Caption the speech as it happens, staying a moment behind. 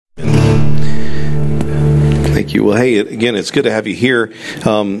you. Well, hey, again, it's good to have you here.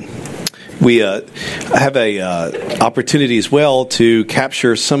 We have a opportunity as well to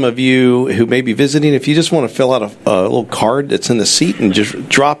capture some of you who may be visiting. If you just want to fill out a little card that's in the seat and just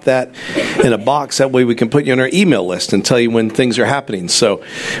drop that in a box, that way we can put you on our email list and tell you when things are happening. So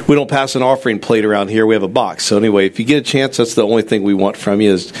we don't pass an offering plate around here. We have a box. So anyway, if you get a chance, that's the only thing we want from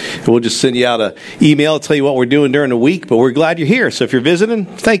you is we'll just send you out an email, tell you what we're doing during the week. But we're glad you're here. So if you're visiting,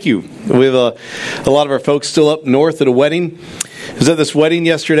 thank you. We have a lot of our folks still up north at a wedding. I was at this wedding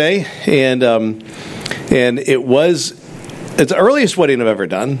yesterday, and it's the earliest wedding I've ever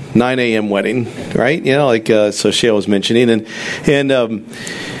done, 9 a.m. wedding, right? You know, like so Shale was mentioning, and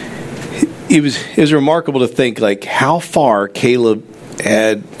it was remarkable to think like how far Caleb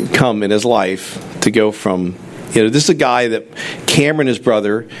had come in his life to go from. You know, this is a guy that Cameron, his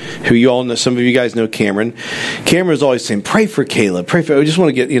brother, who you all know, some of you guys know Cameron. Cameron was always saying, "Pray for Caleb. Pray for." I just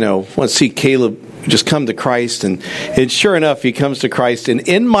want to see Caleb just come to Christ, and sure enough, he comes to Christ. And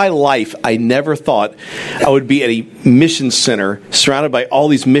in my life, I never thought I would be at a mission center surrounded by all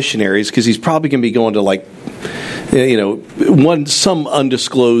these missionaries, because he's probably going to be going to some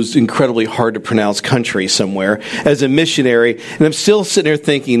undisclosed, incredibly hard to pronounce country somewhere as a missionary. And I'm still sitting there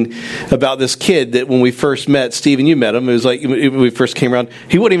thinking about this kid that when we first met, Stephen, you met him, it was like when we first came around,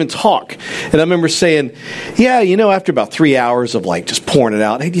 he wouldn't even talk. And I remember saying, after about 3 hours of like just pouring it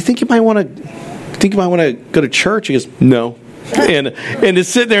out, hey, do you think you might want to go to church? He goes, no. And to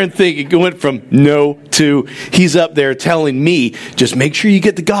sit there and think, it went from no to he's up there telling me, just make sure you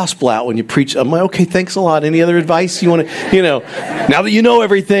get the gospel out when you preach. I'm like, okay, thanks a lot. Any other advice you want to, now that you know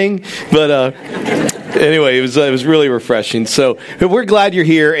everything. But anyway, it was really refreshing. So we're glad you're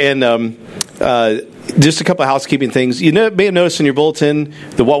here. And just a couple of housekeeping things. You may have noticed in your bulletin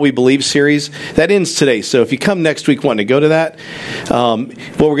the What We Believe series. That ends today. So if you come next week wanting to go to that,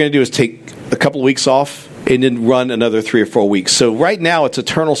 what we're going to do is take a couple of weeks off and then run another 3 or 4 weeks. So right now it's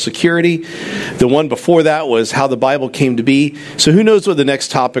eternal security. The one before that was how the Bible came to be. So who knows what the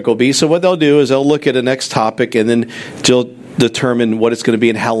next topic will be. So what they'll do is they'll look at a next topic and then they'll determine what it's going to be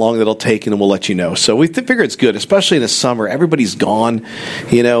and how long that'll take, and then we'll let you know. So we figure it's good, especially in the summer. Everybody's gone.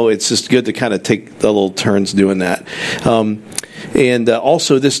 It's just good to kind of take the little turns doing that. And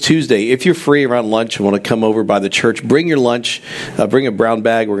also this Tuesday, if you're free around lunch and want to come over by the church, bring your lunch, bring a brown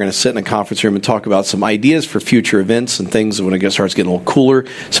bag. We're going to sit in a conference room and talk about some ideas for future events and things when it starts getting a little cooler,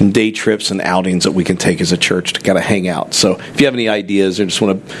 some day trips and outings that we can take as a church to kind of hang out. So if you have any ideas or just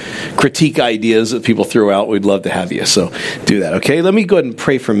want to critique ideas that people throw out, we'd love to have you. So do that, okay? Let me go ahead and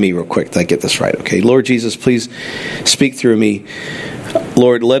pray for me real quick that I get this right, okay? Lord Jesus, please speak through me.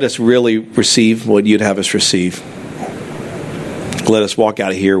 Lord, let us really receive what you'd have us receive. Let us walk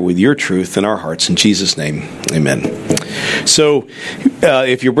out of here with your truth in our hearts. In Jesus' name, amen. So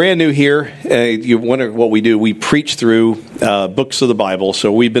if you're brand new here, you wonder what we do. We preach through books of the Bible.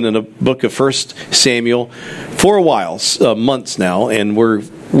 So we've been in the book of 1 Samuel for a while, months now, and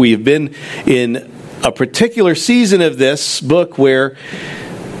we've been in a particular season of this book where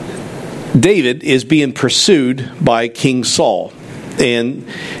David is being pursued by King Saul. And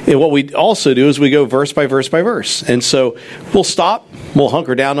what we also do is we go verse by verse by verse. And so we'll stop, we'll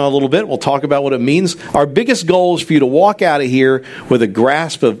hunker down a little bit, we'll talk about what it means. Our biggest goal is for you to walk out of here with a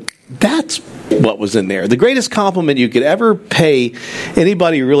grasp of that's what was in there. The greatest compliment you could ever pay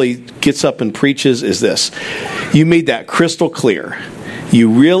anybody who really gets up and preaches is this. You made that crystal clear.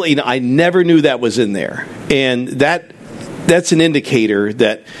 I never knew that was in there. And that's an indicator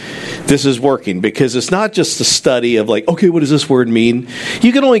that this is working, because it's not just the study of like, okay, what does this word mean?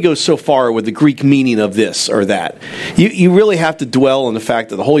 You can only go so far with the Greek meaning of this or that. You really have to dwell on the fact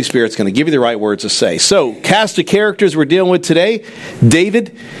that the Holy Spirit's going to give you the right words to say. So, cast of characters we're dealing with today,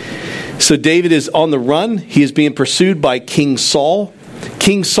 David. So David is on the run. He is being pursued by King Saul.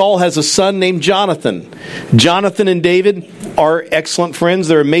 King Saul has a son named Jonathan. Jonathan and David are excellent friends.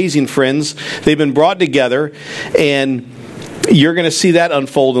 They're amazing friends. They've been brought together, and you're going to see that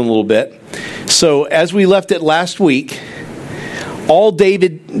unfold in a little bit. So as we left it last week, all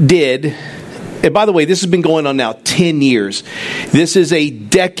David did, and by the way, this has been going on now 10 years. This is a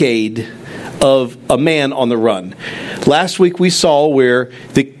decade of a man on the run. Last week we saw where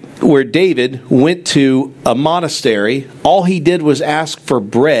David went to a monastery. All he did was ask for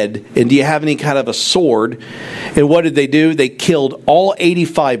bread, and do you have any kind of a sword? And what did they do? They killed all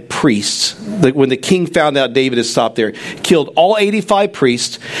 85 priests. When the king found out David had stopped there, killed all 85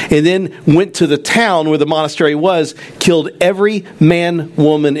 priests, and then went to the town where the monastery was, killed every man,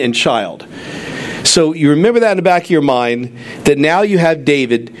 woman, and child. So you remember that in the back of your mind, that now you have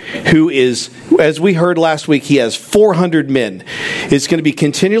David, who is, as we heard last week, he has 400 men. It's going to be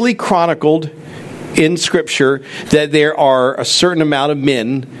continually chronicled in Scripture that there are a certain amount of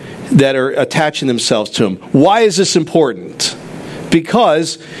men that are attaching themselves to him. Why is this important?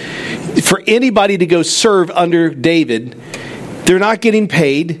 Because for anybody to go serve under David, they're not getting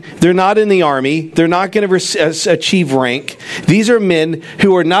paid. They're not in the army. They're not going to achieve rank. These are men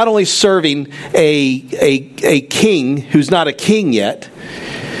who are not only serving a king who's not a king yet.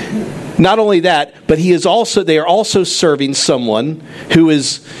 Not only that, but they are also serving someone who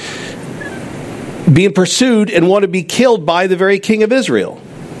is being pursued and want to be killed by the very king of Israel.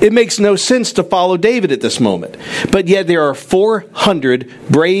 It makes no sense to follow David at this moment. But yet there are 400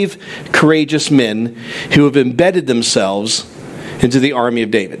 brave, courageous men who have embedded themselves into the army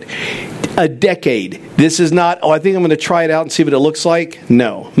of David. A decade. This is not, I think I'm going to try it out and see what it looks like.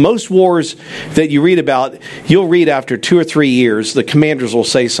 No. Most wars that you read about, you'll read after 2 or 3 years, the commanders will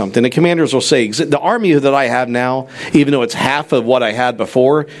say something. The commanders will say, the army that I have now, even though it's half of what I had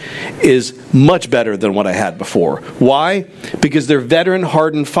before, is much better than what I had before. Why? Because they're veteran,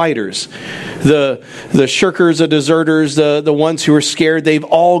 hardened fighters. The shirkers, the deserters, the ones who are scared, they've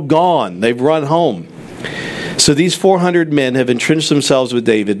all gone. They've run home. So these 400 men have entrenched themselves with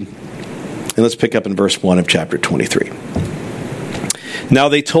David. And let's pick up in verse 1 of chapter 23. Now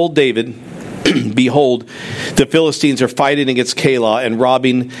they told David, behold, the Philistines are fighting against Keilah and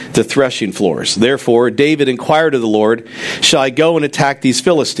robbing the threshing floors. Therefore, David inquired of the Lord, shall I go and attack these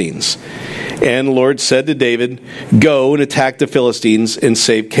Philistines? And the Lord said to David, go and attack the Philistines and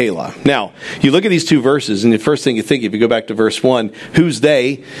save Keilah. Now, you look at these two verses, and the first thing you think, if you go back to verse 1, who's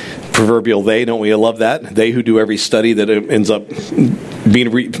they? Proverbial they, don't we love that? They who do every study that ends up being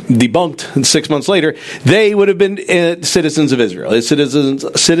debunked, and 6 months later, they would have been citizens of Israel. The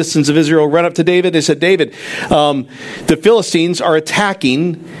citizens of Israel run up to David. They said, David, the Philistines are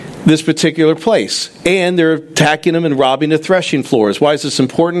attacking this particular place, and they're attacking them and robbing the threshing floors. Why is this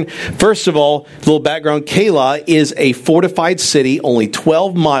important? First of all, a little background, Keilah is a fortified city only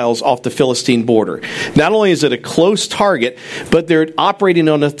 12 miles off the Philistine border. Not only is it a close target, but they're operating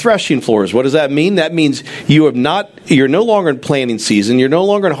on the threshing floors. What does that mean? That means you're no longer in planting season, you're no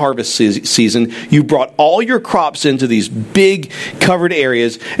longer in harvest season. You brought all your crops into these big covered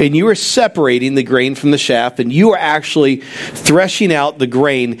areas, and you are separating the grain from the chaff, and you are actually threshing out the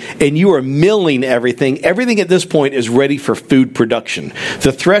grain, and you are milling everything. Everything at this point is ready for food production.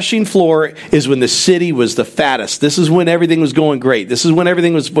 The threshing floor is when the city was the fattest. This is when everything was going great. This is when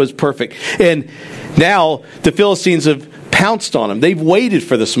everything was perfect. And now the Philistines have pounced on them. They've waited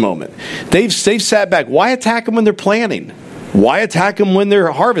for this moment. They've sat back. Why attack them when they're planting? Why attack them when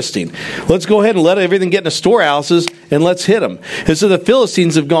they're harvesting? Let's go ahead and let everything get in the storehouses and let's hit them. And so the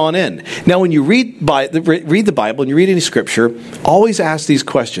Philistines have gone in. Now, when you read the Bible and you read any scripture, always ask these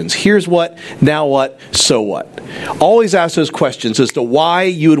questions. Here's what, now what, so what? Always ask those questions as to why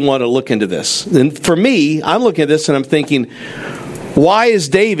you would want to look into this. And for me, I'm looking at this and I'm thinking, why is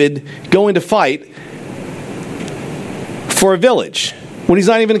David going to fight for a village when he's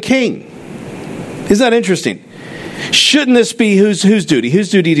not even a king? Isn't that interesting? Shouldn't this be whose duty?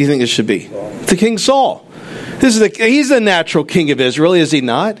 Whose duty do you think this should be? The King Saul. He's the natural king of Israel, is he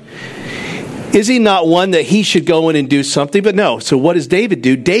not? Is he not one that he should go in and do something? But no. So what does David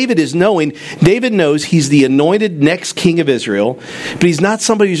do? David knows he's the anointed next king of Israel, but he's not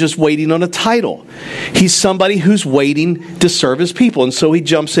somebody who's just waiting on a title. He's somebody who's waiting to serve his people. And so he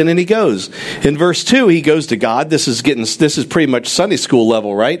jumps in and he goes. In verse 2, he goes to God. This is pretty much Sunday school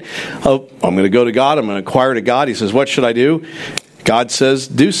level, right? Oh, I'm going to go to God. I'm going to inquire to God. He says, what should I do? God says,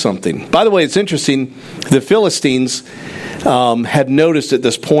 do something. By the way, it's interesting. The Philistines had noticed at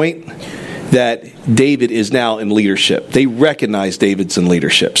this point that David is now in leadership. They recognize David's in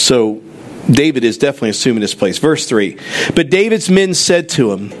leadership. So David is definitely assuming his place. Verse 3, but David's men said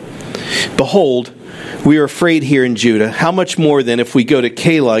to him, behold, we are afraid here in Judah. How much more then if we go to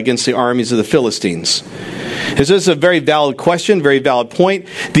Keilah against the armies of the Philistines? And so this is a very valid question, very valid point.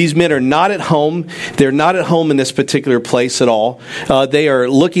 These men are not at home. They're not at home in this particular place at all. They are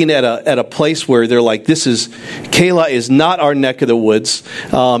looking at a place where they're like, Keilah is not our neck of the woods.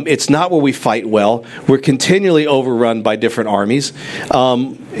 It's not where we fight well. We're continually overrun by different armies.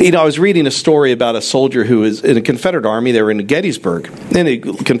 I was reading a story about a soldier who was in a Confederate army. They were in Gettysburg. And the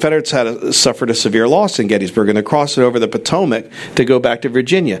Confederates suffered a severe loss in Gettysburg, and they crossed it over the Potomac to go back to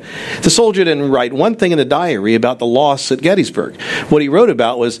Virginia. The soldier didn't write one thing in the diary about the loss at Gettysburg. What he wrote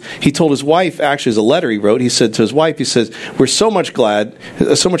about was, he told his wife, actually as a letter he wrote, he said to his wife, he says, we're so much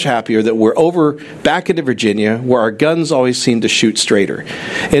happier that we're over back into Virginia where our guns always seem to shoot straighter.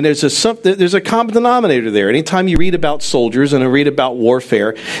 And there's a common denominator there. Anytime you read about soldiers and read about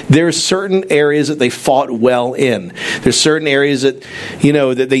warfare, there's certain areas that they fought well in. There's certain areas that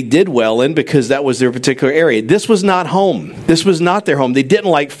they did well in because that was their particular area. This was not home. This was not their home. They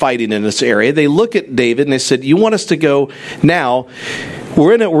didn't like fighting in this area. They look at David and they said, you want us to go now?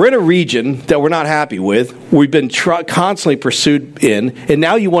 We're in a region that we're not happy with. We've been constantly pursued in, and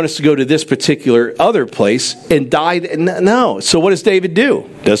now you want us to go to this particular other place and die? No. So what does David do?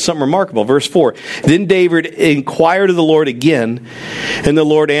 Does something remarkable. Verse 4. Then David inquired of the Lord again, and the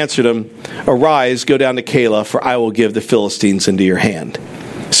Lord answered him, arise, go down to Keilah, for I will give the Philistines into your hand.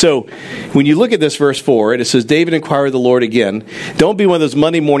 So when you look at this verse 4, and it says, David inquired of the Lord again. Don't be one of those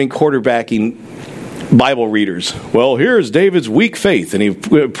Monday morning quarterbacking Bible readers. Well, here's David's weak faith, and he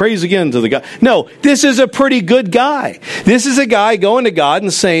prays again to the God. No, this is a pretty good guy. This is a guy going to God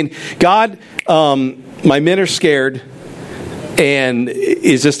and saying, God, my men are scared, and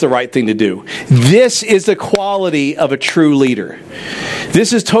is this the right thing to do? This is the quality of a true leader.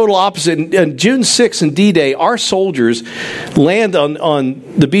 This is total opposite. On June 6th and D-Day, our soldiers land on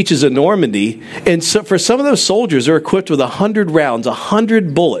the beaches of Normandy, and so for some of those soldiers, they're equipped with 100 rounds,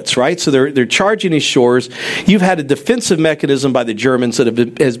 100 bullets, right? So they're charging these shores. You've had a defensive mechanism by the Germans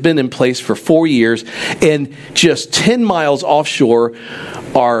that has been in place for 4 years, and just 10 miles offshore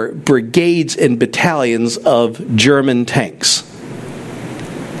are brigades and battalions of German tanks.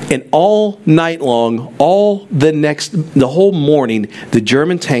 And all night long, the whole morning, the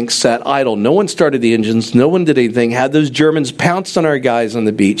German tanks sat idle. No one started the engines. No one did anything. Had those Germans pounced on our guys on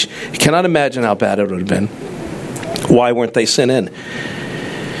the beach. You cannot imagine how bad it would have been. Why weren't they sent in?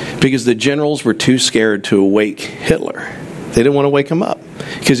 Because the generals were too scared to awake Hitler. They didn't want to wake him up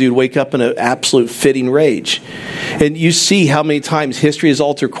because he would wake up in an absolute fitting rage. And you see how many times history has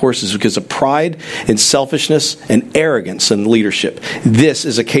altered courses because of pride and selfishness and arrogance in leadership. This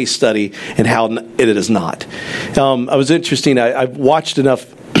is a case study in how it is not. I was interesting. I've watched enough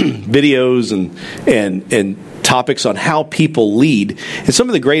videos and topics on how people lead. And some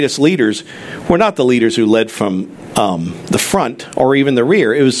of the greatest leaders were not the leaders who led from the front or even the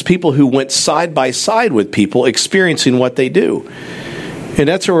rear. It was people who went side by side with people experiencing what they do. And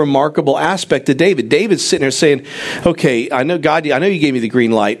that's a remarkable aspect of David. David's sitting there saying, okay, I know God, I know you gave me the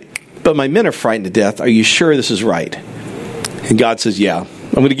green light, but my men are frightened to death. Are you sure this is right? And God says, yeah,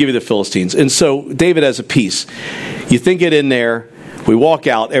 I'm going to give you the Philistines. And so David has a peace. You think it in there. We walk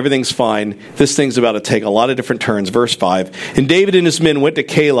out, everything's fine. This thing's about to take a lot of different turns. Verse 5. And David and his men went to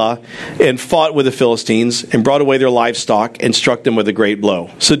Keilah and fought with the Philistines and brought away their livestock and struck them with a great blow.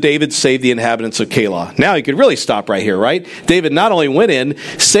 So David saved the inhabitants of Keilah. Now he could really stop right here, right? David not only went in,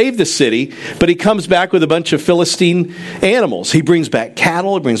 saved the city, but he comes back with a bunch of Philistine animals. He brings back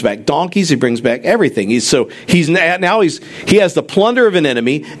cattle, he brings back donkeys, he brings back everything. He has the plunder of an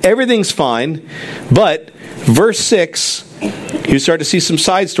enemy. Everything's fine. But verse 6, you start to see some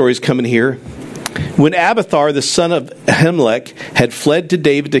side stories coming here. When Abiathar, the son of Ahimelech, had fled to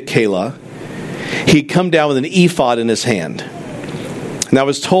David to Keilah, he'd come down with an ephod in his hand. And I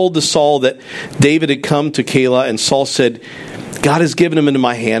was told to Saul that David had come to Keilah, and Saul said, God has given him into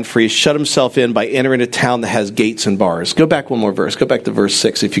my hand, for he has shut himself in by entering a town that has gates and bars. Go back one more verse. Go back to verse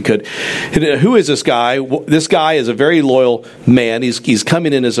 6 if you could. Who is this guy? This guy is a very loyal man. He's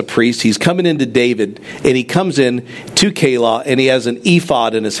coming in as a priest. He's coming into David, and he comes in to Keilah, and he has an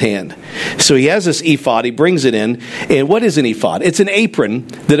ephod in his hand. So he has this ephod. He brings it in. And what is an ephod? It's an apron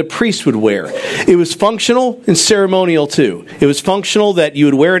that a priest would wear. It was functional and ceremonial too. It was functional that you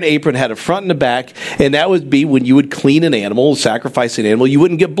would wear an apron, had a front and a back, and that would be when you would clean an animal, sacrifice an animal, you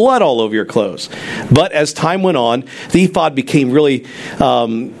wouldn't get blood all over your clothes. But as time went on, the ephod became really,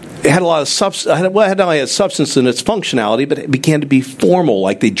 it had a lot of substance. It not only had substance in its functionality, but it began to be formal,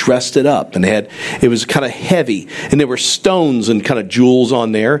 like they dressed it up, and it was kind of heavy, and there were stones and kind of jewels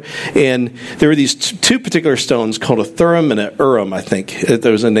on there, and there were these two particular stones called a Thurim and an Urim, I think.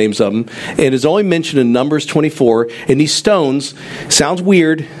 Those are the names of them, and it's only mentioned in Numbers 24. And these stones, sounds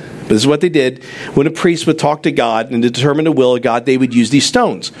weird, but this is what they did. When a priest would talk to God and determine the will of God, they would use these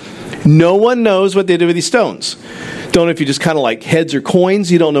stones. No one knows what they did with these stones. Don't know if you just kind of like heads or coins.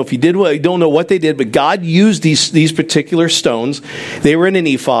 You don't know if you did what. You don't know what they did. But God used these particular stones. They were in an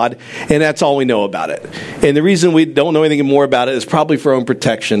ephod, and that's all we know about it. And the reason we don't know anything more about it is probably for our own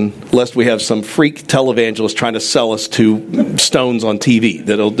protection, lest we have some freak televangelist trying to sell us to stones on TV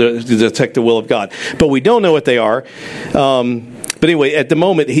that'll detect the will of God. But we don't know what they are. But anyway, at the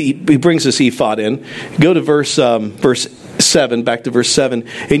moment, he brings this ephod in. Go to verse 7, back to verse 7.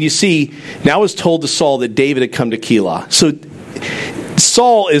 And you see, now it's told to Saul that David had come to Keilah. So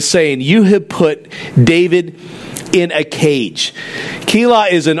Saul is saying, you have put David in a cage. Keilah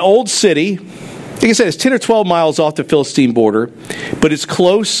is an old city. Like I said, it's 10 or 12 miles off the Philistine border. But it's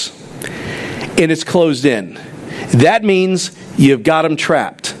close and it's closed in. That means you've got him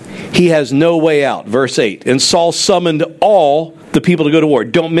trapped. He has no way out. Verse 8. And Saul summoned all the people to go to war.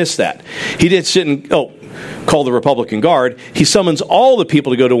 Don't miss that. He didn't call the Republican Guard. He summons all the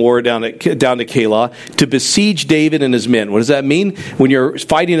people to go to war down to Keilah to besiege David and his men. What does that mean? When you're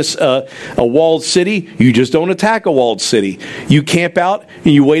fighting a walled city, you just don't attack a walled city. You camp out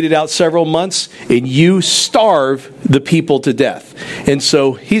and you wait it out several months and you starve the people to death. And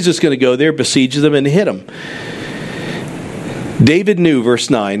so he's just going to go there, besiege them, and hit them. David knew, verse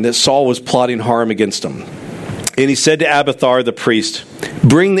 9, that Saul was plotting harm against him. And he said to Abiathar the priest,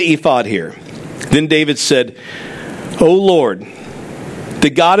 "Bring the ephod here." Then David said, "O Lord, the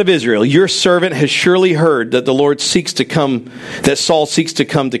God of Israel, your servant has surely heard that that Saul seeks to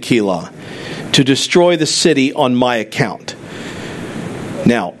come to Keilah, to destroy the city on my account."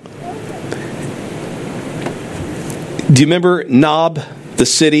 Now, do you remember Nob, the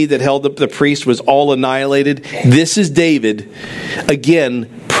city that held the priest, was all annihilated? This is David, again,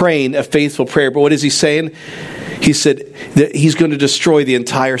 praying a faithful prayer. But what is he saying? He said that he's going to destroy the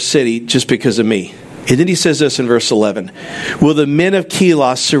entire city just because of me. And then he says this in verse 11. "Will the men of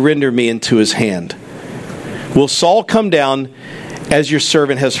Keilah surrender me into his hand? Will Saul come down as your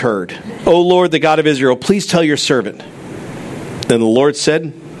servant has heard? O Lord, the God of Israel, please tell your servant." Then the Lord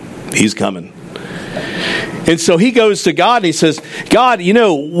said, "He's coming." And so he goes to God and he says, "God, is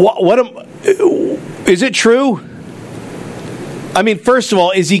it true? I mean, first of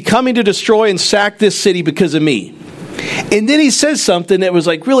all, is he coming to destroy and sack this city because of me?" And then he says something that was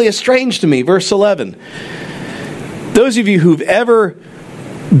like really strange to me. Verse 11. Those of you who've ever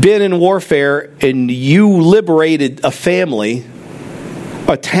been in warfare and you liberated a family,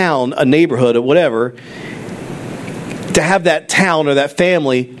 a town, a neighborhood, or whatever, to have that town or that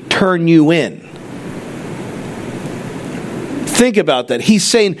family turn you in. Think about that. He's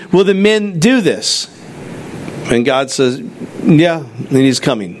saying, will the men do this? And God says, yeah, and he's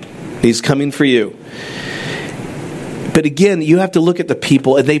coming. He's coming for you. But again, you have to look at the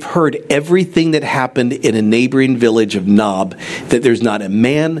people, and they've heard everything that happened in a neighboring village of Nob, that there's not a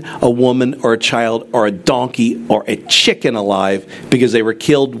man, a woman, or a child, or a donkey, or a chicken alive because they were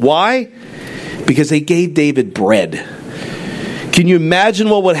killed. Why? Because they gave David bread. Can you imagine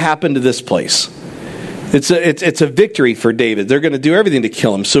what would happen to this place? It's a victory for David. They're going to do everything to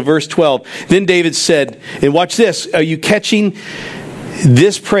kill him. So verse 12, then David said, and watch this, are you catching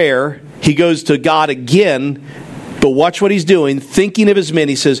this prayer? He goes to God again, but watch what he's doing. Thinking of his men,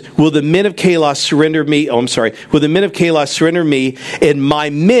 he says, will the men of Keilah surrender me? Will the men of Keilah surrender me and my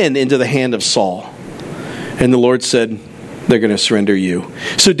men into the hand of Saul? And the Lord said, they're going to surrender you.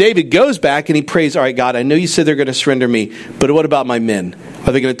 So David goes back and he prays, all right, God, I know you said they're going to surrender me, but what about my men?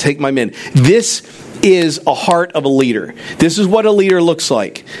 Are they going to take my men? This is a heart of a leader. This is what a leader looks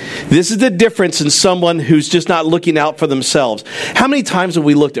like. This is the difference in someone who's just not looking out for themselves. How many times have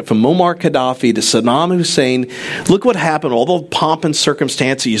we looked at, from Muammar Gaddafi to Saddam Hussein, look what happened, all the pomp and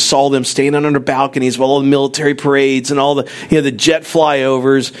circumstance. You saw them standing on their balconies with all the military parades and all the jet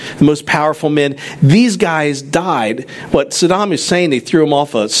flyovers, the most powerful men. These guys died. What Saddam Hussein, they threw him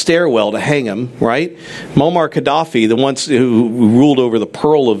off a stairwell to hang him, right? Muammar Gaddafi, the ones who ruled over the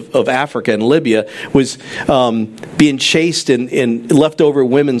Pearl of Africa and Libya, was being chased in leftover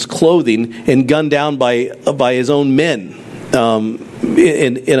women's clothing and gunned down by his own men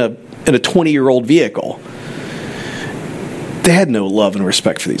in a 20-year-old vehicle. They had no love and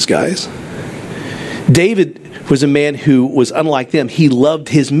respect for these guys. David was a man who was unlike them. He loved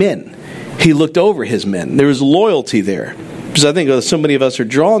his men. He looked over his men. There was loyalty there. Because I think so many of us are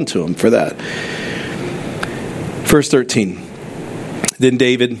drawn to him for that. Verse 13. Then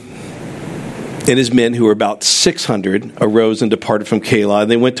David and his men, who were about 600, arose and departed from Keilah,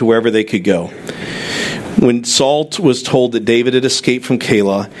 and they went to wherever they could go. When Saul was told that David had escaped from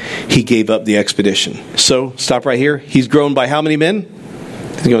Keilah, he gave up the expedition. So, stop right here. He's grown by how many men?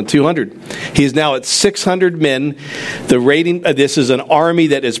 He's going 200. He is now at 600 men. The rating, this is an army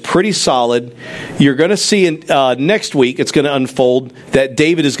that is pretty solid. You're going to see next week, it's going to unfold that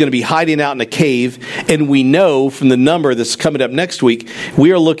David is going to be hiding out in a cave. And we know from the number that's coming up next week,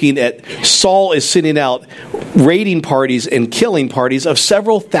 we are looking at Saul is sending out raiding parties and killing parties of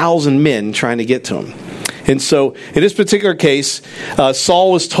several thousand men trying to get to him. And so, in this particular case,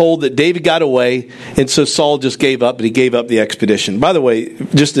 Saul was told that David got away, and so Saul just gave up, but he gave up the expedition. By the way,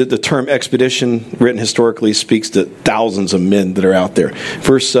 just the term expedition, written historically, speaks to thousands of men that are out there.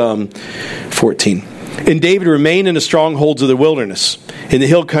 Verse 14. And David remained in the strongholds of the wilderness, in the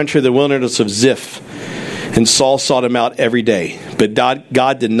hill country of the wilderness of Ziph. And Saul sought him out every day, but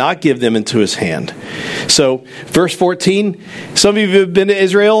God did not give them into his hand. So, verse 14, some of you have been to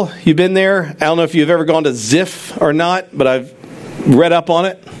Israel, you've been there. I don't know if you've ever gone to Ziph or not, but I've read up on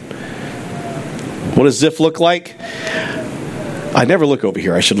it. What does Ziph look like? I never look over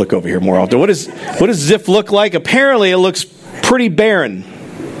here. I should look over here more often. What does Ziph look like? Apparently, it looks pretty barren.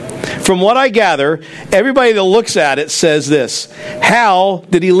 From what I gather, everybody that looks at it says this: how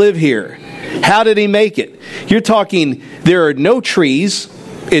did he live here? How did he make it? You're talking, there are no trees.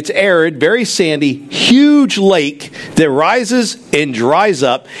 It's arid, very sandy, huge lake that rises and dries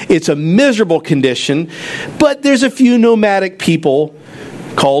up. It's a miserable condition, but there's a few nomadic people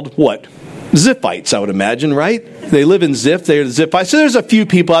called what? Ziphites, I would imagine, right? They live in Ziph. They're the Ziphites. So there's a few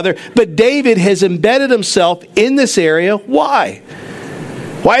people out there. But David has embedded himself in this area. Why?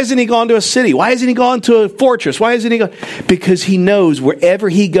 Why hasn't he gone to a city? Why hasn't he gone to a fortress? Why hasn't he gone? Because he knows wherever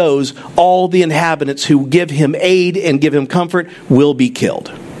he goes, all the inhabitants who give him aid and give him comfort will be killed.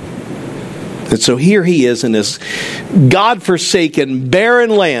 And so here he is in this God-forsaken, barren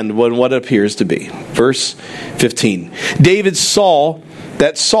land, what it appears to be. Verse 15. David saw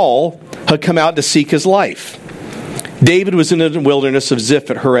that Saul had come out to seek his life. David was in the wilderness of Ziph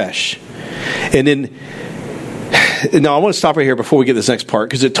at Horesh. And then, now I want to stop right here before we get this next part,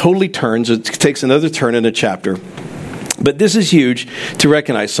 because it totally turns. It takes another turn in the chapter. But this is huge to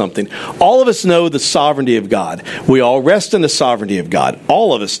recognize something. All of us know the sovereignty of God. We all rest in the sovereignty of God.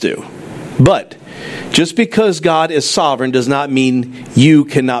 All of us do. But just because God is sovereign does not mean you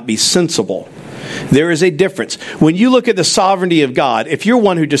cannot be sensible. There is a difference. When you look at the sovereignty of God, if you're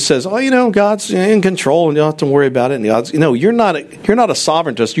one who just says, "Oh, God's in control and you don't have to worry about it," and God's, you're not a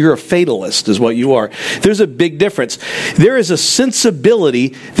sovereigntist. You're a fatalist, is what you are. There's a big difference. There is a sensibility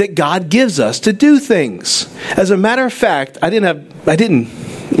that God gives us to do things. As a matter of fact, I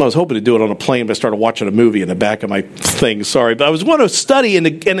was hoping to do it on a plane, but I started watching a movie in the back of my thing. Sorry, but I was wanting to study in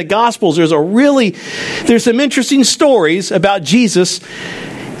the Gospels. There's some interesting stories about Jesus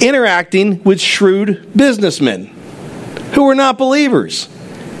interacting with shrewd businessmen who were not believers.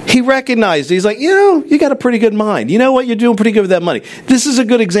 He recognized, he's like, you got a pretty good mind. You know what? You're doing pretty good with that money. This is a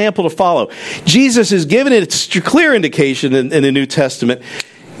good example to follow. Jesus is giving it a clear indication in the New Testament.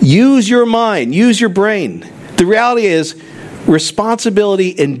 Use your mind. Use your brain. The reality is,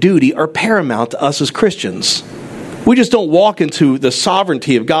 responsibility and duty are paramount to us as Christians. We just don't walk into the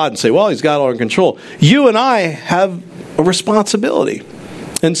sovereignty of God and say, well, he's got it all in control. You and I have a responsibility.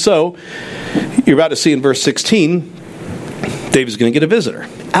 And so, you're about to see in verse 16, David's going to get a visitor.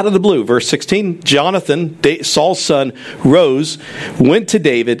 Out of the blue, verse 16, Jonathan, Saul's son, rose, went to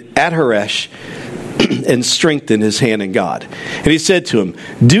David at Horesh, and strengthened his hand in God. And he said to him,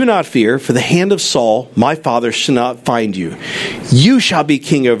 "Do not fear, for the hand of Saul, my father, shall not find you. You shall be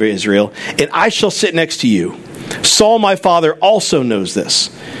king over Israel, and I shall sit next to you. Saul, my father, also knows this."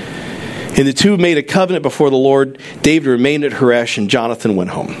 And the two made a covenant before the Lord. David remained at Horesh, and Jonathan went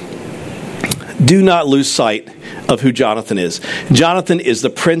home. Do not lose sight of who Jonathan is. Jonathan is the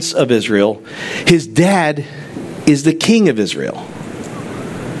prince of Israel. His dad is the king of Israel.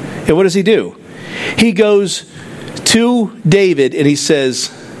 And what does he do? He goes to David and he says,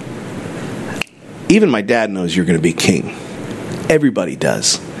 even my dad knows you're going to be king. Everybody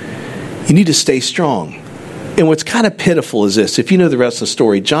does. You need to stay strong. And what's kind of pitiful is this. If you know the rest of the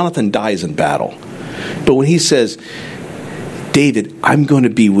story, Jonathan dies in battle. But when he says, David, I'm going to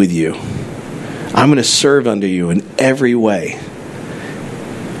be with you. I'm going to serve under you in every way.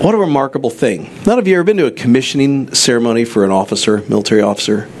 What a remarkable thing. None of you ever been to a commissioning ceremony for an officer, military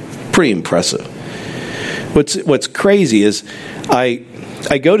officer? Pretty impressive. What's crazy is I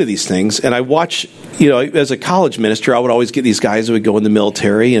go to these things and I watch, as a college minister, I would always get these guys who would go in the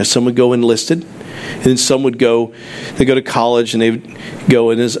military. Some would go enlisted. And then some would go to college and they would go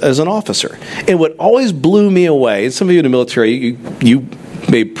in as an officer. And what always blew me away, and some of you in the military, you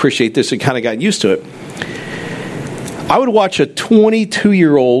may appreciate this and kind of gotten used to it. I would watch a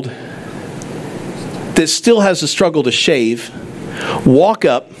 22-year-old that still has a struggle to shave walk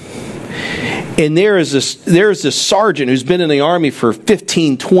up, and there is this sergeant who's been in the Army for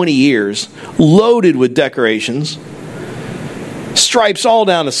 15, 20 years, loaded with decorations, stripes all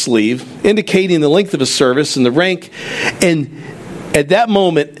down his sleeve, indicating the length of his service and the rank. And at that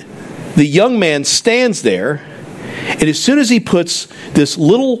moment, the young man stands there, and as soon as he puts this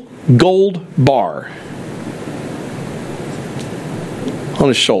little gold bar on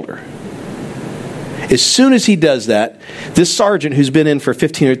his shoulder, as soon as he does that, this sergeant who's been in for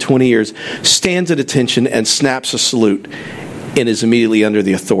 15 or 20 years stands at attention and snaps a salute and is immediately under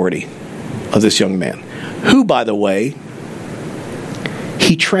the authority of this young man, who, by the way,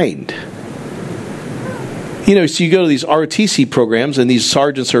 he trained. So you go to these ROTC programs and these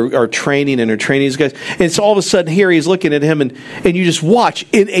sergeants are training and they're training these guys. And it's all of a sudden here he's looking at him and you just watch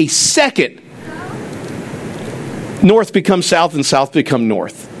in a second. North becomes south and south become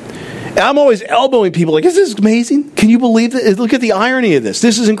north. And I'm always elbowing people like, is this amazing? Can you believe it? Look at the irony of this.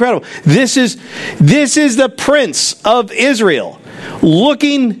 This is incredible. This is the prince of Israel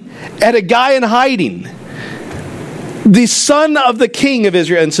looking at a guy in hiding, the son of the king of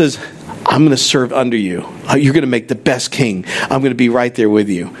Israel, and says, I'm going to serve under you. You're going to make the best king. I'm going to be right there with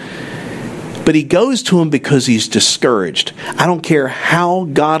you. But he goes to him because he's discouraged. I don't care how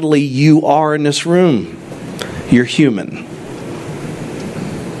godly you are in this room. You're human.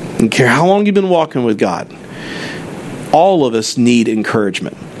 I don't care how long you've been walking with God. All of us need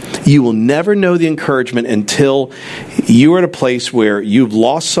encouragement. You will never know the encouragement until you are at a place where you've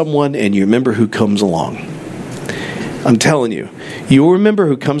lost someone and you remember who comes along. I'm telling you, you will remember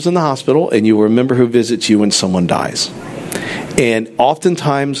who comes in the hospital and you will remember who visits you when someone dies. And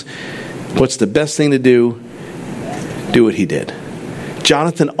oftentimes, what's the best thing to do? Do what he did.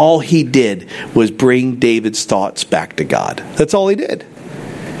 Jonathan, all he did was bring David's thoughts back to God. That's all he did.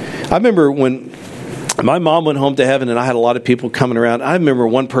 I remember when my mom went home to heaven and I had a lot of people coming around. I remember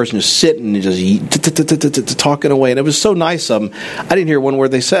one person just sitting and just talking away. And it was so nice of them. I didn't hear one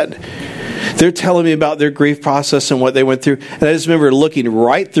word they said. They're telling me about their grief process and what they went through. And I just remember looking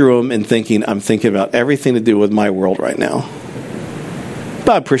right through them and thinking, I'm thinking about everything to do with my world right now. But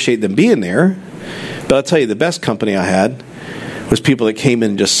I appreciate them being there. But I'll tell you, the best company I had was people that came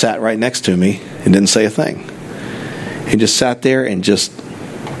in and just sat right next to me and didn't say a thing. And just sat there and just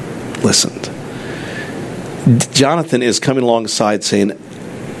listened. Jonathan is coming alongside saying,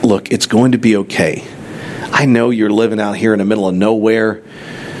 look, it's going to be okay. I know you're living out here in the middle of nowhere.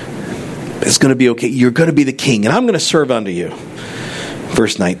 It's going to be okay. You're going to be the king, and I'm going to serve under you.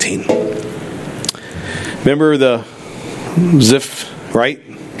 Verse 19. Remember the Ziph, right?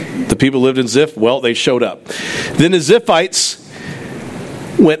 The people who lived in Ziph? Well, they showed up. Then the Ziphites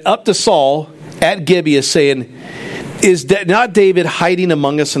went up to Saul at Gibeah saying, is not David hiding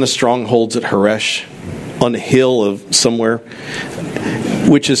among us in the strongholds at Horesh, on the hill of somewhere,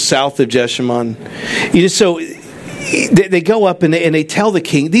 which is south of Jeshimon? So they go up and they tell the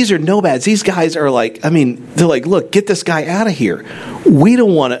king, these are nomads. These guys are like, they're like, look, get this guy out of here. We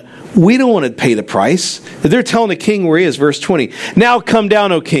don't want to pay the price. They're telling the king where he is. Verse 20. Now come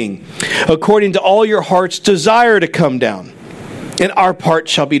down, O king, according to all your heart's desire to come down. And our part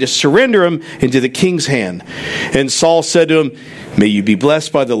shall be to surrender him into the king's hand. And Saul said to him, may you be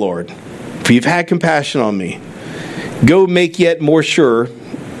blessed by the Lord, for you've had compassion on me. Go make yet more sure.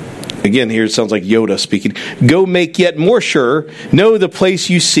 Again, here it sounds like Yoda speaking. Go make yet more sure. Know the place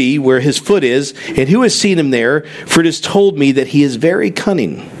you see where his foot is, and who has seen him there, for it is told me that he is very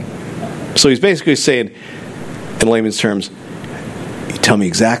cunning. So he's basically saying, in layman's terms, you tell me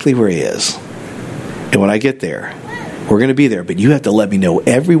exactly where he is. And when I get there, we're going to be there, but you have to let me know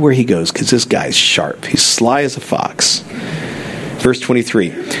everywhere he goes, because this guy's sharp. He's sly as a fox. Verse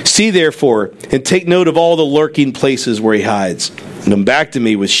 23. See therefore, and take note of all the lurking places where he hides. And come back to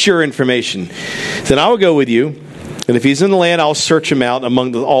me with sure information. Then I will go with you, and if he's in the land, I'll search him out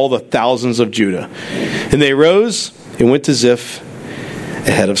among all the thousands of Judah. And they rose and went to Ziph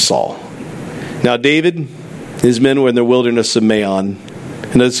ahead of Saul. Now David and his men were in the wilderness of Maon.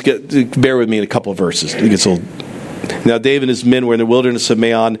 And bear with me in a couple of verses. It gets a little. Now David and his men were in the wilderness of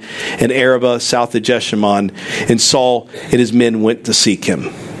Maon and Arabah, south of Jeshimon, and Saul and his men went to seek him.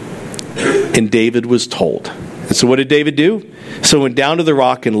 And David was told. And so what did David do? So he went down to the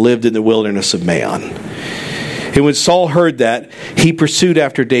rock and lived in the wilderness of Maon. And when Saul heard that, he pursued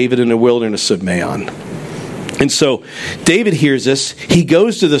after David in the wilderness of Maon. And so David hears this. He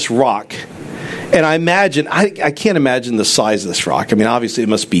goes to this rock. And I imagine, I can't imagine the size of this rock. Obviously it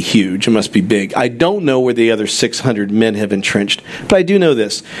must be huge. It must be big. I don't know where the other 600 men have entrenched. But I do know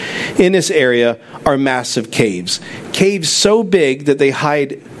this. In this area are massive caves. Caves so big that they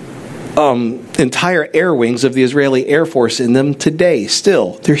hide entire air wings of the Israeli Air Force in them today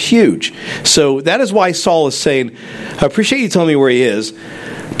still. They're huge. So that is why Saul is saying, I appreciate you telling me where he is,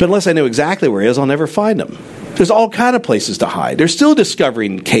 but unless I know exactly where he is, I'll never find him. There's all kind of places to hide. They're still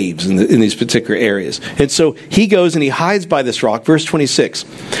discovering caves in these particular areas. And so he goes and he hides by this rock. Verse 26.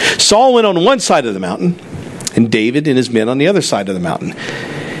 Saul went on one side of the mountain, and David and his men on the other side of the mountain.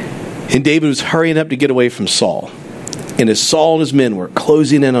 And David was hurrying up to get away from Saul. And as Saul and his men were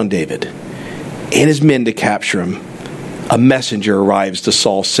closing in on David and his men to capture him, a messenger arrives to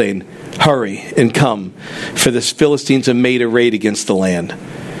Saul saying, hurry and come, for the Philistines have made a raid against the land.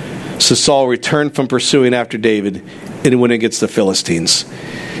 So Saul returned from pursuing after David and went against the Philistines.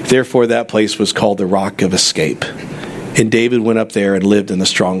 Therefore that place was called the Rock of Escape. And David went up there and lived in the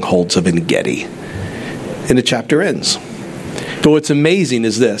strongholds of En-Gedi. And the chapter ends. But what's amazing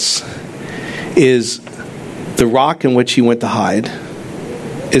is this, is the rock in which he went to hide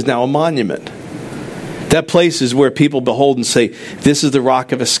is now a monument. That place is where people behold and say, this is the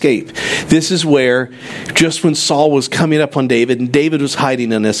rock of escape. This is where, just when Saul was coming up on David, and David was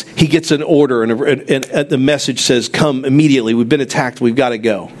hiding in this, he gets an order, and the message says, come immediately. We've been attacked. We've got to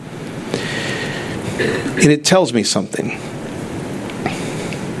go. And it tells me something.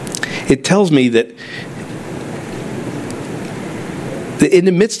 It tells me that in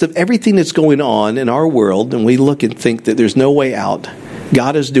the midst of everything that's going on in our world, and we look and think that there's no way out,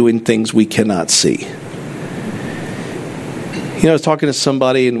 God is doing things we cannot see. I was talking to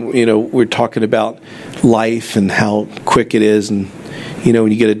somebody, and we're talking about life and how quick it is, and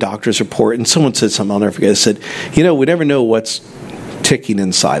when you get a doctor's report, and someone said something I'll never forget. It said, we never know what's ticking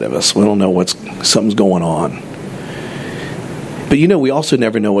inside of us. We don't know something's going on. But we also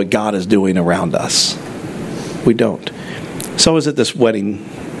never know what God is doing around us. We don't. So I was at this wedding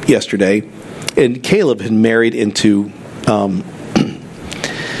yesterday, and Caleb had married into.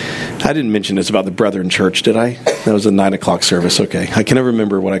 I didn't mention this about the Brethren Church, did I? That was a 9:00 service. Okay. I can never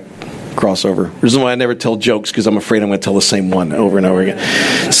remember what I cross over. The reason why I never tell jokes, because I'm afraid I'm going to tell the same one over and over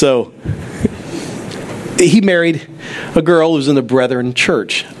again. So, he married a girl who's in the Brethren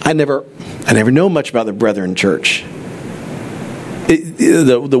Church. I never know much about the Brethren Church.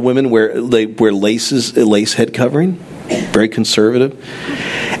 The women wear lace head covering, very conservative.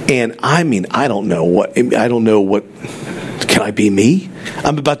 And I don't know what, can I be me?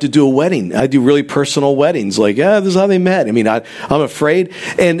 I'm about to do a wedding. I do really personal weddings. Like, this is how they met. I'm afraid.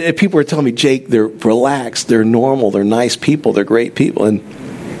 And people are telling me, Jake, they're relaxed, they're normal, they're nice people, they're great people. And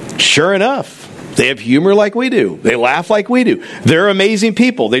sure enough, they have humor like we do. They laugh like we do. They're amazing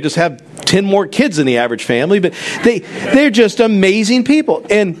people. They just have 10 more kids than the average family, but they're just amazing people.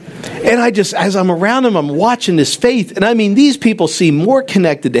 And I just, as I'm around them, I'm watching this faith. And these people seem more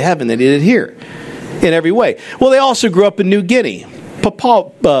connected to heaven than they did here in every way. Well, they also grew up in New Guinea.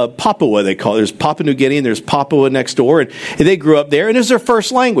 Papua, they call it. There's Papua New Guinea, and there's Papua next door, and they grew up there, and it's their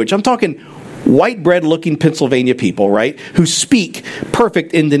first language. I'm talking white bread-looking Pennsylvania people, right, who speak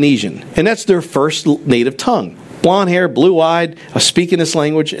perfect Indonesian, and that's their first native tongue. Blonde hair, blue-eyed, speaking this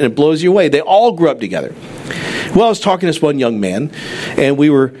language, and it blows you away. They all grew up together. Well, I was talking to this one young man, and we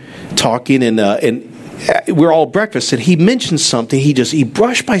were talking, and we were all at breakfast, and he mentioned something. He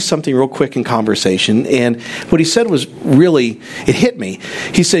brushed by something real quick in conversation, and what he said was really, it hit me.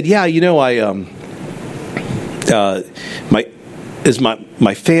 He said, "Yeah,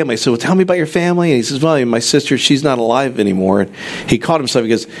 my family." So, tell me about your family. And he says, "Well, my sister, she's not alive anymore." And he caught himself. He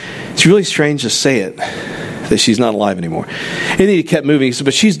goes, "It's really strange to say it, that she's not alive anymore." And then he kept moving. He said,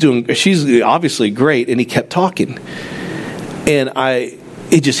 "But she's obviously great." And he kept talking, and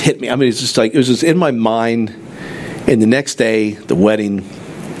it just hit me. It's just like, it was just in my mind. And the next day,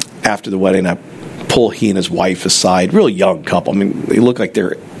 after the wedding, I pull he and his wife aside, real young couple. They look like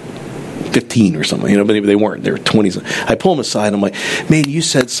they're 15 or something, but they weren't. They were 20s. I pull them aside, and I'm like, "Man, you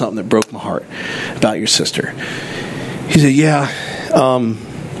said something that broke my heart about your sister." He said, "Yeah,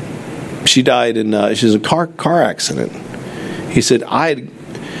 she died she was in a car accident." He said, my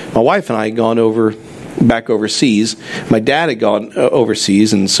wife and I had gone back overseas. My dad had gone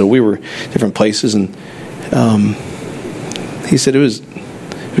overseas, and so we were different places. And he said it was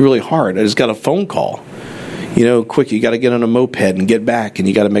really hard. I just got a phone call. Quick, you got to get on a moped and get back, and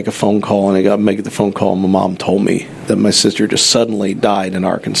you got to make a phone call. And I got to make the phone call, and my mom told me that my sister just suddenly died in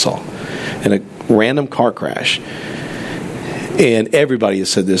Arkansas in a random car crash. And everybody has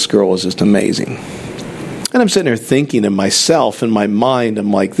said this girl was just amazing. And I'm sitting there thinking to myself, in my mind,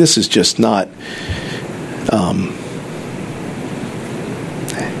 I'm like, this is just not...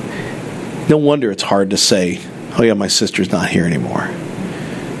 no wonder it's hard to say, "Oh yeah, my sister's not here anymore."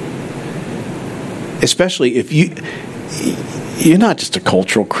 Especially if you're not just a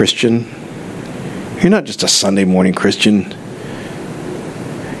cultural Christian. You're not just a Sunday morning Christian.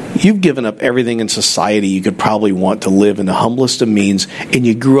 You've given up everything in society you could probably want to live in the humblest of means, and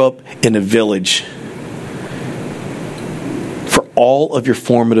you grew up in a village for all of your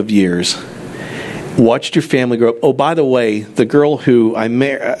formative years. Watched your family grow up. Oh, by the way, the girl who I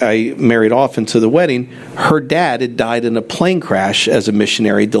married off into the wedding, her dad had died in a plane crash as a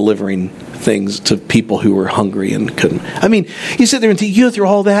missionary delivering things to people who were hungry and couldn't. You sit there and you go through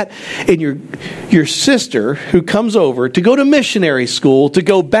all that, and your sister, who comes over to go to missionary school to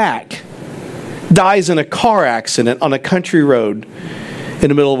go back, dies in a car accident on a country road in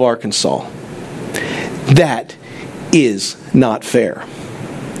the middle of Arkansas. That is not fair.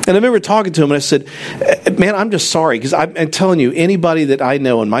 And I remember talking to him, and I said, "Man, I'm just sorry, because I'm telling you, anybody that I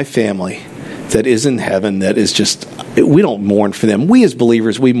know in my family that is in heaven, that is just, we don't mourn for them. We as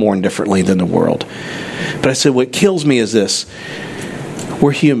believers, we mourn differently than the world." But I said, what kills me is this.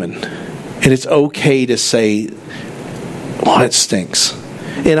 We're human. And it's okay to say, oh, it stinks.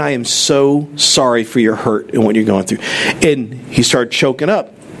 And I am so sorry for your hurt and what you're going through. And he started choking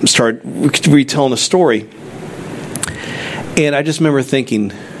up, started retelling a story. And I just remember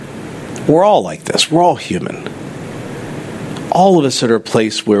thinking, we're all like this. We're all human. All of us are at a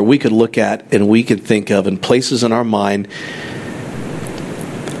place where we could look at and we could think of, and places in our mind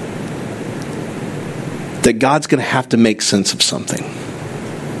that God's going to have to make sense of something.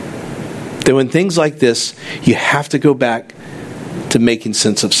 That when things like this, you have to go back to making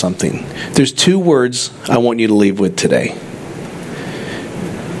sense of something. There's 2 words I want you to leave with today.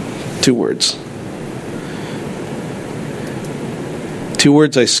 2 words. 2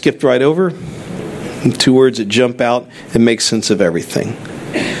 words I skipped right over, and 2 words that jump out and make sense of everything.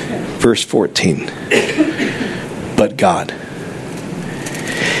 Verse 14. But God.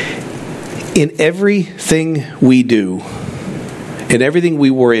 In everything we do, in everything we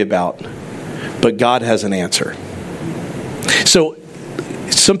worry about, but God has an answer. So,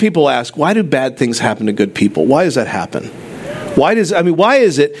 some people ask, why do bad things happen to good people? Why does that happen? Why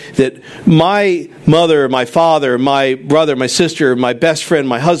is it that my mother, my father, my brother, my sister, my best friend,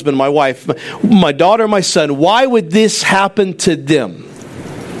 my husband, my wife, my daughter, my son, why would this happen to them?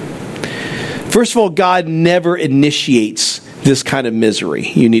 First of all, God never initiates this kind of misery.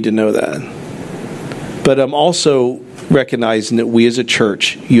 You need to know that. But I'm also recognizing that we as a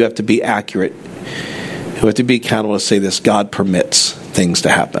church, you have to be accurate. You have to be accountable to say this. God permits things to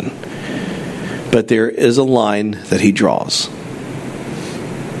happen. But there is a line that he draws.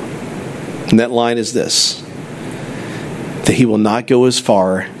 And that line is this: that he will not go as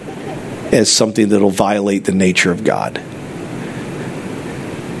far as something that will violate the nature of God.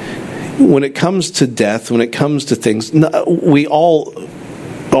 When it comes to death, when it comes to things, we all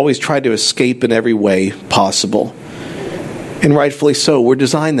always try to escape in every way possible. And rightfully so. We're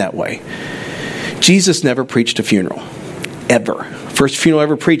designed that way. Jesus never preached a funeral. Ever. First funeral I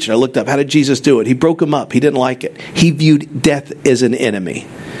ever preached, I looked up, how did Jesus do it? He broke them up. He didn't like it. He viewed death as an enemy.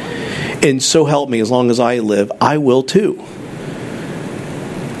 And so help me, as long as I live, I will too.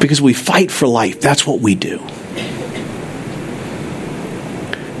 Because we fight for life. That's what we do.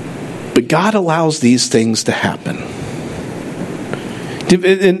 But God allows these things to happen.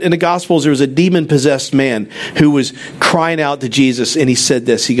 In the Gospels, there was a demon-possessed man who was crying out to Jesus, and he said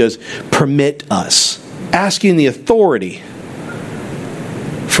this. He goes, permit us. Asking the authority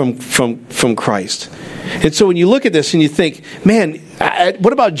from Christ. And so when you look at this and you think, man,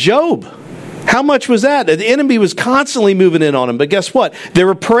 what about Job? How much was that? The enemy was constantly moving in on him. But guess what? There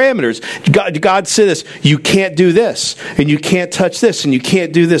were parameters. God said this. You can't do this. And you can't touch this. And you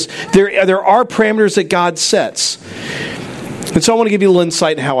can't do this. There are parameters that God sets. And so I want to give you a little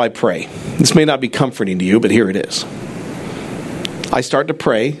insight in how I pray. This may not be comforting to you, but here it is. I start to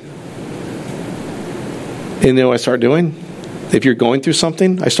pray. And you know what I start doing? If you're going through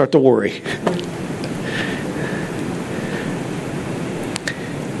something, I start to worry.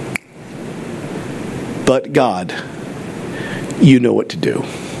 But God, you know what to do.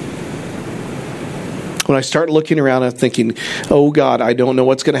 When I start looking around and thinking, oh God, I don't know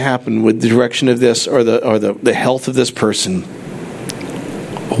what's going to happen with the direction of this or the health of this person.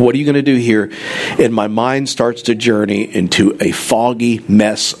 What are you going to do here? And my mind starts to journey into a foggy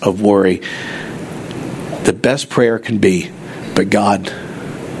mess of worry. The best prayer can be, but God,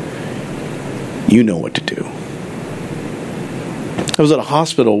 you know what to do. I was at a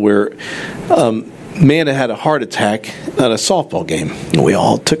hospital where man had a heart attack at a softball game, and we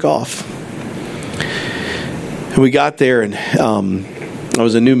all took off. And we got there, and I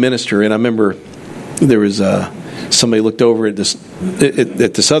was a new minister, and I remember there was somebody looked over at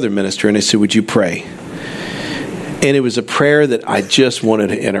this other minister, and they said, "Would you pray?" And it was a prayer that I just wanted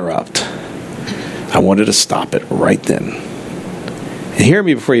to interrupt. I wanted to stop it right then. And hear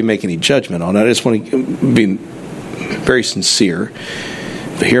me before you make any judgment on it. I just want to be very sincere,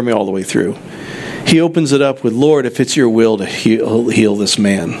 but hear me all the way through. He opens it up with, Lord, if it's your will to heal this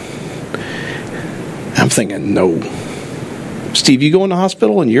man. I'm thinking, no. Steve, you go in the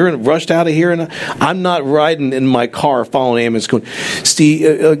hospital and you're rushed out of here, and I'm not riding in my car following ambulance going,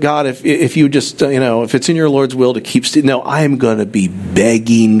 Steve, God, if you just, if it's in your Lord's will to keep Steve. No, I am going to be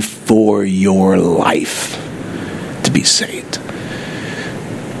begging for your life to be saved.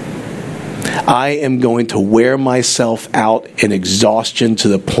 I am going to wear myself out in exhaustion to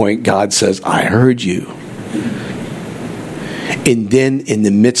the point God says, I heard you. And then in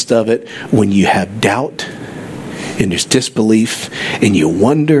the midst of it, when you have doubt and there's disbelief and you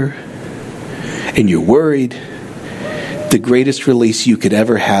wonder and you're worried, the greatest release you could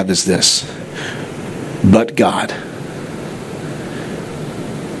ever have is this. But God.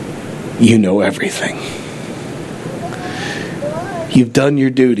 you know everything. You've done your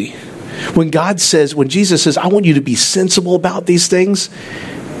duty. When Jesus says, I want you to be sensible about these things,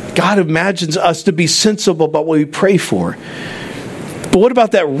 God imagines us to be sensible about what we pray for. But what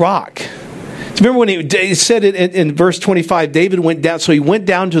about that rock? Remember when he said it in verse 25, David went down, so he went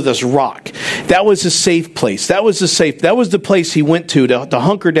down to this rock. That was a safe place. That was the place he went to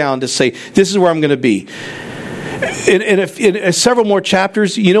hunker down, to say, this is where I'm going to be. In several more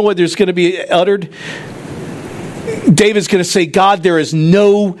chapters, you know what there's going to be uttered? David's going to say, God, there is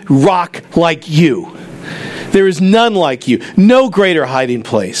no rock like you. There is none like you. No greater hiding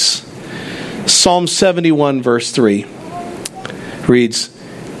place. Psalm 71 verse 3 reads,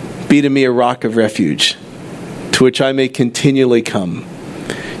 be to me a rock of refuge, to which I may continually come.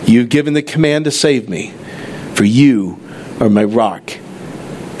 You've given the command to save me, for you are my rock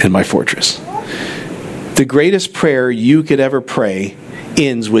and my fortress. The greatest prayer you could ever pray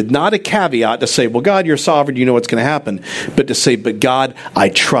ends with not a caveat to say, well, God, you're sovereign, you know what's going to happen, but to say, but God, I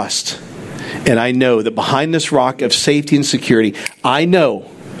trust. And I know that behind this rock of safety and security, I know,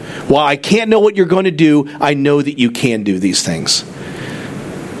 while I can't know what you're going to do, I know that you can do these things.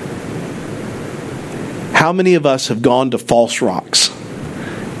 How many of us have gone to false rocks?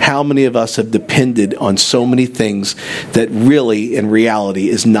 How many of us have depended on so many things that really, in reality,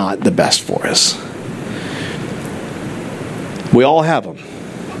 is not the best for us? We all have them.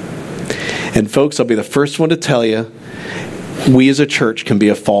 And folks, I'll be the first one to tell you, we as a church can be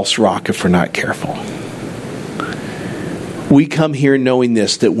a false rock if we're not careful. We come here knowing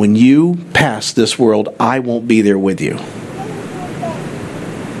this, that when you pass this world, I won't be there with you.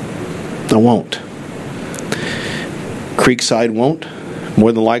 I won't. Creekside won't.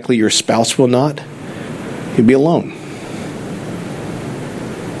 More than likely your spouse will not. You'll be alone.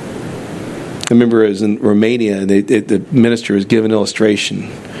 I remember it was in Romania, the minister was giving an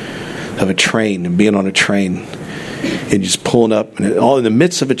illustration of a train and being on a train and just pulling up, and all in the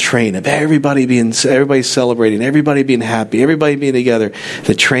midst of a train of everybody celebrating, everybody being happy, everybody being together.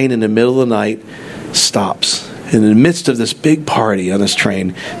 The train in the middle of the night stops. And in the midst of this big party on this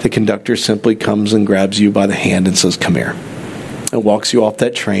train, the conductor simply comes and grabs you by the hand and says, come here. And walks you off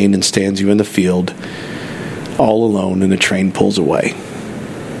that train and stands you in the field all alone, and the train pulls away.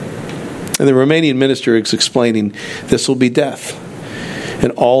 And the Romanian minister is explaining, this will be death.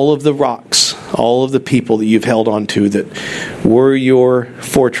 And all of the rocks, all of the people that you've held on to that were your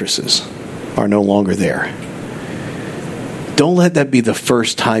fortresses are no longer there. Don't let that be the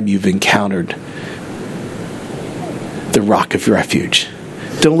first time you've encountered the rock of refuge.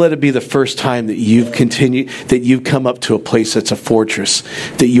 Don't let it be the first time that you've come up to a place that's a fortress,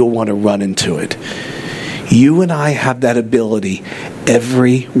 that you'll want to run into it. You and I have that ability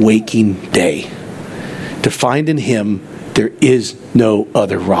every waking day to find in Him there is no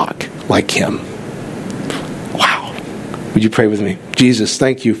other rock like Him. Wow. Would you pray with me? Jesus,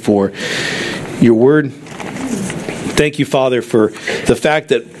 thank you for your word. Thank you, Father, for the fact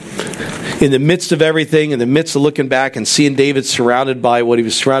that in the midst of everything, in the midst of looking back and seeing David surrounded by what he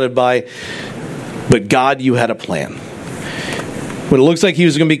was surrounded by, but God, you had a plan. When it looks like he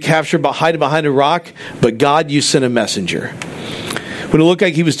was going to be captured hiding behind a rock, but God, you sent a messenger. When it looked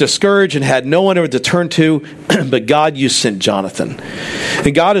like he was discouraged and had no one to turn to, but God, you sent Jonathan.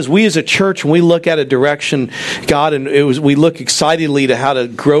 And God, as we as a church, when we look at a direction, God, and we look excitedly to how to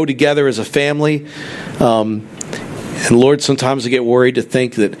grow together as a family. And Lord, sometimes I get worried to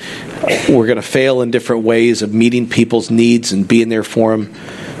think that we're going to fail in different ways of meeting people's needs and being there for them.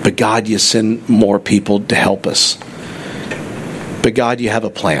 But God, you send more people to help us. But God, you have a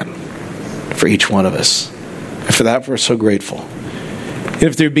plan for each one of us. And for that, we're so grateful. And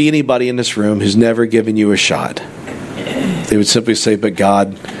if there be anybody in this room who's never given you a shot, they would simply say, but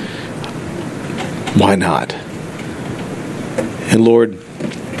God, why not? And Lord,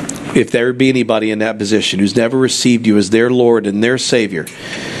 if there be anybody in that position who's never received you as their Lord and their Savior,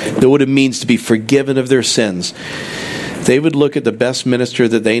 know what it means to be forgiven of their sins, they would look at the best minister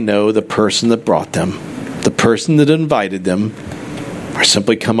that they know, the person that brought them, the person that invited them, or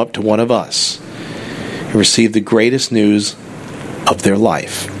simply come up to one of us and receive the greatest news of their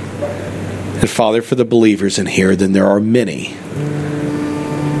life. And Father, for the believers in here, then there are many.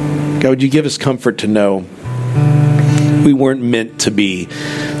 God, would you give us comfort to know we weren't meant to be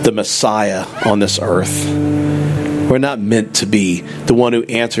the Messiah on this earth. We're not meant to be the one who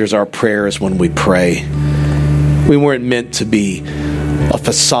answers our prayers when we pray. We weren't meant to be a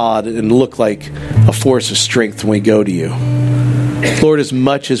facade and look like a force of strength when we go to you. Lord, as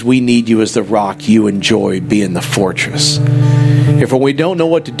much as we need you as the rock, you enjoy being the fortress. If when we don't know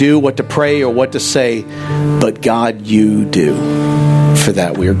what to do, what to pray, or what to say, but God, you do. for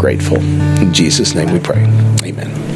that we are grateful. In Jesus' name we pray. Amen.